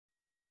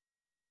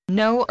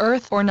No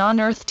earth or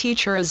non-earth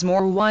teacher is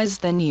more wise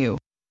than you.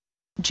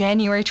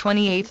 January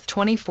 28,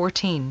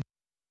 2014.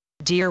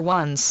 Dear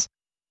ones,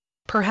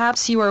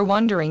 perhaps you are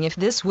wondering if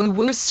this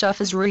woo-woo stuff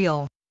is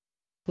real.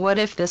 What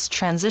if this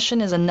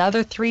transition is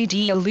another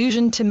 3D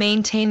illusion to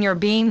maintain your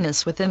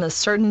beingness within a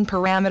certain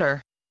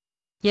parameter?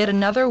 Yet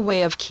another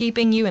way of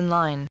keeping you in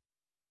line.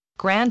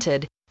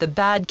 Granted, the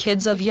bad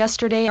kids of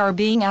yesterday are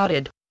being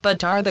outed,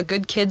 but are the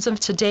good kids of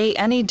today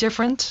any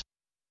different?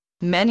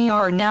 Many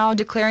are now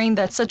declaring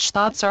that such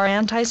thoughts are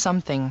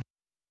anti-something.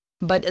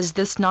 But is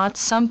this not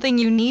something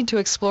you need to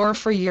explore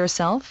for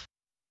yourself?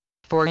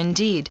 For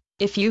indeed,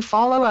 if you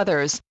follow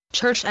others,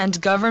 church and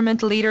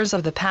government leaders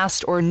of the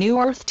past or New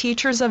Earth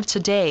teachers of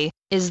today,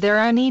 is there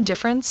any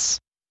difference?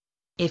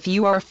 If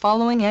you are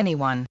following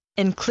anyone,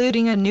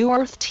 including a New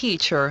Earth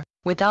teacher,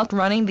 without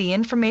running the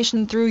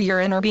information through your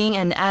inner being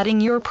and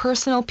adding your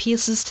personal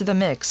pieces to the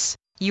mix,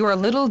 you are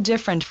little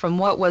different from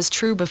what was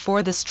true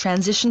before this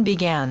transition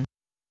began.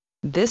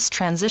 This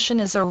transition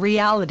is a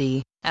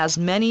reality, as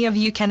many of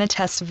you can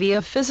attest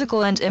via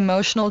physical and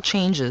emotional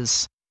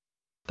changes.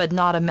 But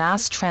not a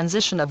mass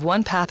transition of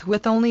one path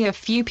with only a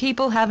few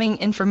people having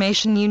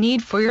information you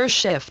need for your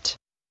shift.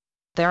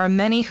 There are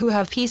many who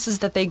have pieces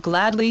that they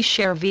gladly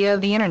share via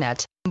the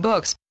internet,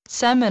 books,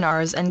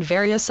 seminars and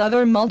various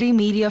other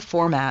multimedia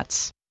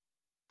formats.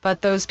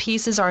 But those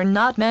pieces are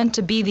not meant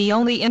to be the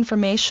only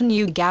information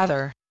you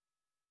gather.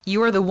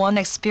 You are the one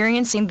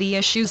experiencing the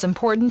issues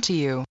important to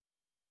you.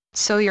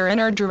 So your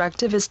inner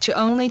directive is to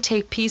only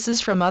take pieces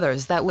from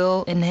others that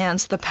will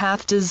enhance the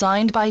path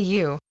designed by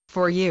you,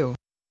 for you.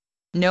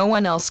 No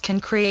one else can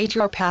create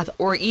your path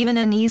or even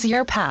an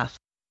easier path.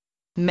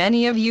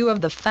 Many of you of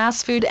the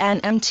fast food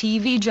and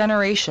MTV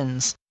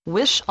generations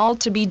wish all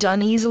to be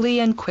done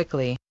easily and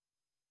quickly.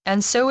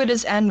 And so it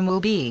is and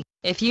will be,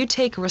 if you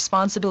take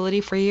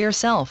responsibility for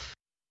yourself.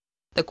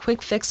 The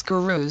quick fix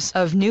gurus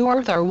of New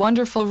Earth are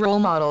wonderful role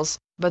models,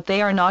 but they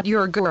are not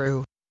your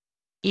guru.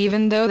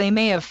 Even though they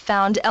may have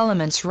found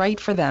elements right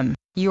for them,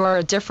 you are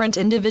a different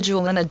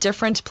individual in a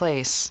different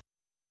place.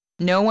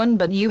 No one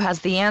but you has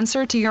the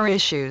answer to your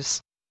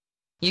issues.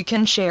 You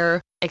can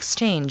share,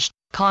 exchange,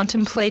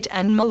 contemplate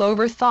and mull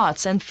over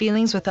thoughts and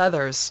feelings with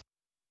others.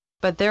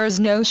 But there is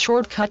no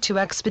shortcut to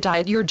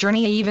expedite your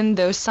journey even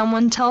though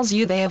someone tells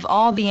you they have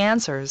all the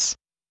answers.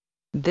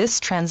 This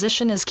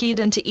transition is keyed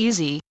into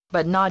easy,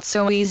 but not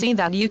so easy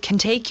that you can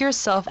take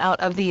yourself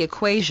out of the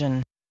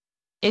equation.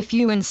 If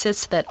you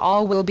insist that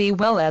all will be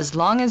well as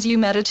long as you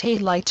meditate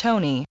like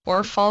Tony,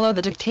 or follow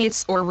the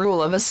dictates or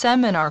rule of a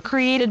seminar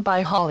created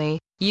by Holly,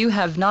 you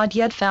have not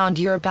yet found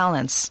your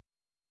balance.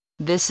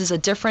 This is a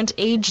different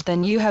age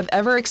than you have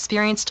ever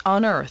experienced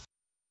on Earth.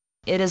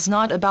 It is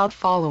not about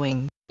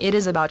following, it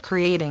is about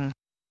creating.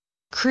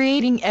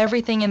 Creating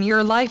everything in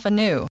your life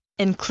anew,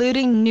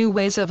 including new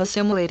ways of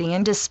assimilating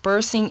and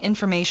dispersing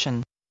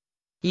information.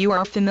 You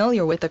are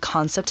familiar with the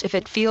concept. If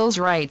it feels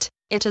right,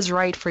 it is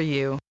right for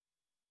you.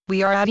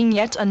 We are adding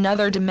yet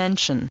another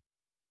dimension.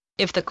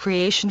 If the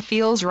creation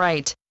feels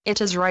right, it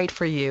is right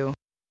for you.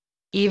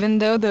 Even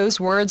though those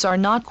words are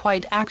not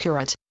quite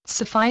accurate,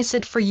 suffice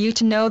it for you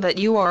to know that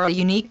you are a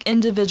unique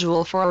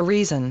individual for a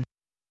reason.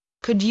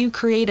 Could you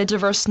create a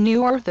diverse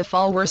New Earth if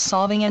all were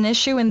solving an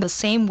issue in the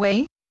same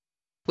way?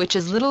 Which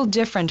is little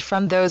different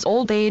from those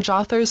old age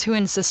authors who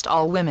insist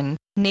all women,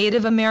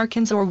 Native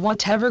Americans or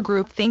whatever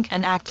group think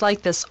and act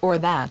like this or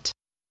that.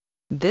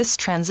 This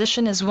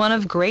transition is one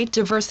of great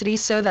diversity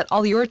so that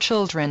all your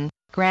children,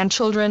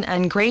 grandchildren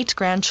and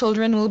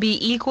great-grandchildren will be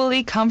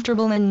equally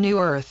comfortable in New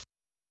Earth.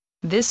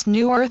 This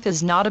New Earth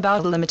is not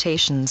about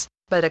limitations,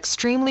 but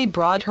extremely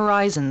broad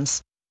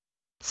horizons.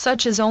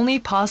 Such is only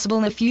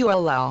possible if you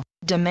allow,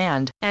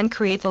 demand, and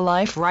create the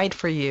life right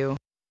for you.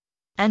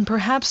 And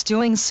perhaps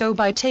doing so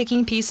by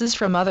taking pieces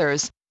from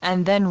others,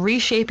 and then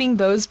reshaping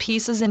those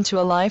pieces into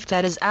a life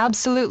that is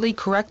absolutely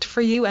correct for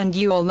you and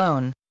you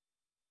alone.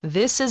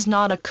 This is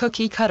not a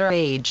cookie-cutter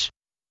age.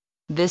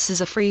 This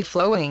is a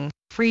free-flowing,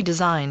 free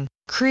design,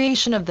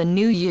 creation of the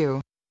new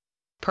you.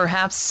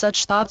 Perhaps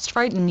such thoughts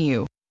frighten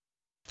you.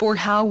 For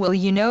how will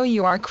you know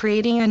you are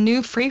creating a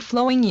new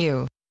free-flowing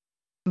you?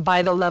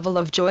 By the level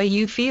of joy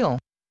you feel.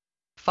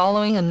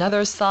 Following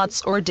another's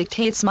thoughts or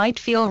dictates might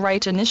feel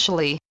right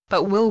initially,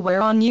 but will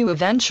wear on you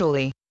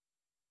eventually.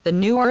 The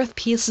New Earth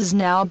pieces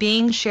now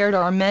being shared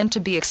are meant to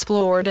be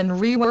explored and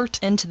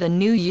reworked into the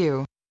new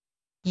you.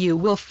 You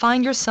will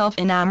find yourself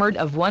enamored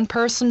of one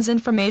person's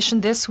information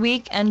this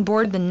week and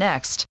bored the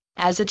next,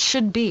 as it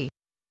should be.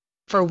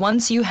 For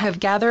once you have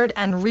gathered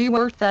and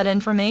reworked that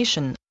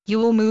information, you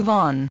will move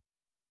on.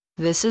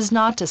 This is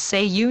not to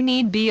say you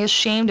need be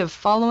ashamed of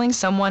following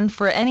someone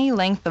for any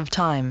length of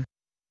time.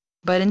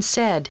 But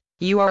instead,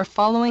 you are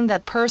following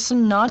that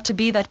person not to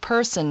be that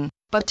person,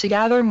 but to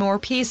gather more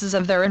pieces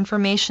of their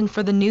information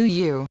for the new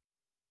you.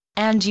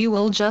 And you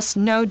will just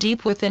know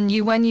deep within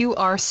you when you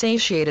are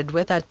satiated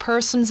with that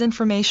person's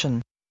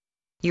information.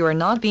 You are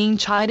not being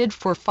chided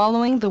for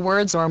following the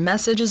words or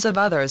messages of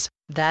others,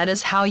 that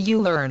is how you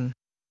learn.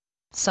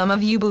 Some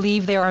of you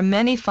believe there are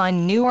many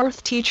fine New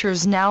Earth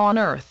teachers now on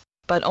Earth,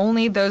 but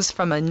only those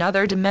from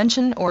another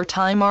dimension or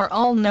time are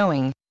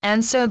all-knowing,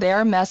 and so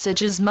their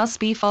messages must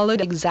be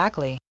followed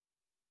exactly.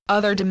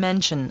 Other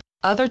dimension,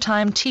 other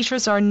time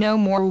teachers are no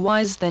more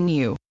wise than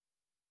you.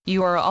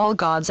 You are all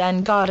gods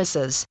and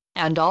goddesses,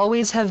 and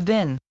always have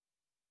been.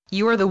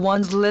 You are the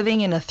ones living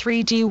in a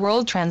 3D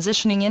world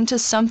transitioning into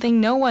something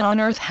no one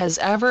on Earth has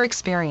ever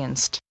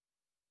experienced.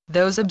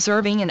 Those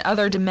observing in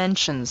other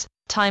dimensions,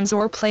 times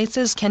or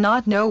places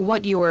cannot know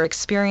what you are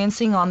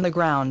experiencing on the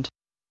ground.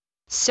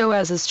 So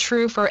as is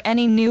true for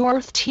any new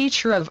Earth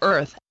teacher of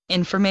Earth,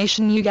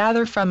 information you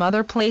gather from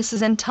other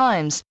places and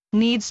times,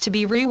 needs to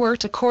be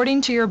reworked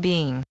according to your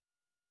being.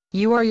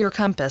 You are your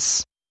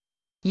compass.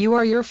 You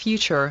are your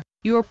future,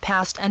 your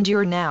past and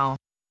your now.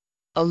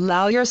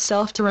 Allow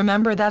yourself to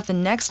remember that the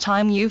next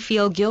time you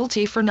feel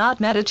guilty for not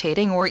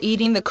meditating or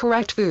eating the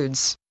correct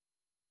foods.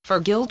 For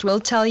guilt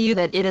will tell you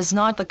that it is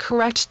not the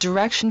correct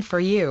direction for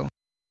you.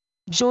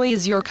 Joy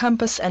is your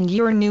compass and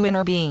your new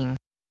inner being.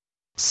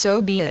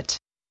 So be it.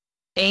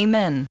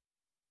 Amen.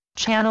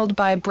 Channeled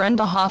by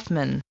Brenda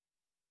Hoffman.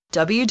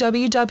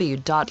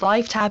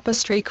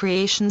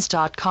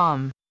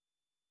 www.lifetapestrycreations.com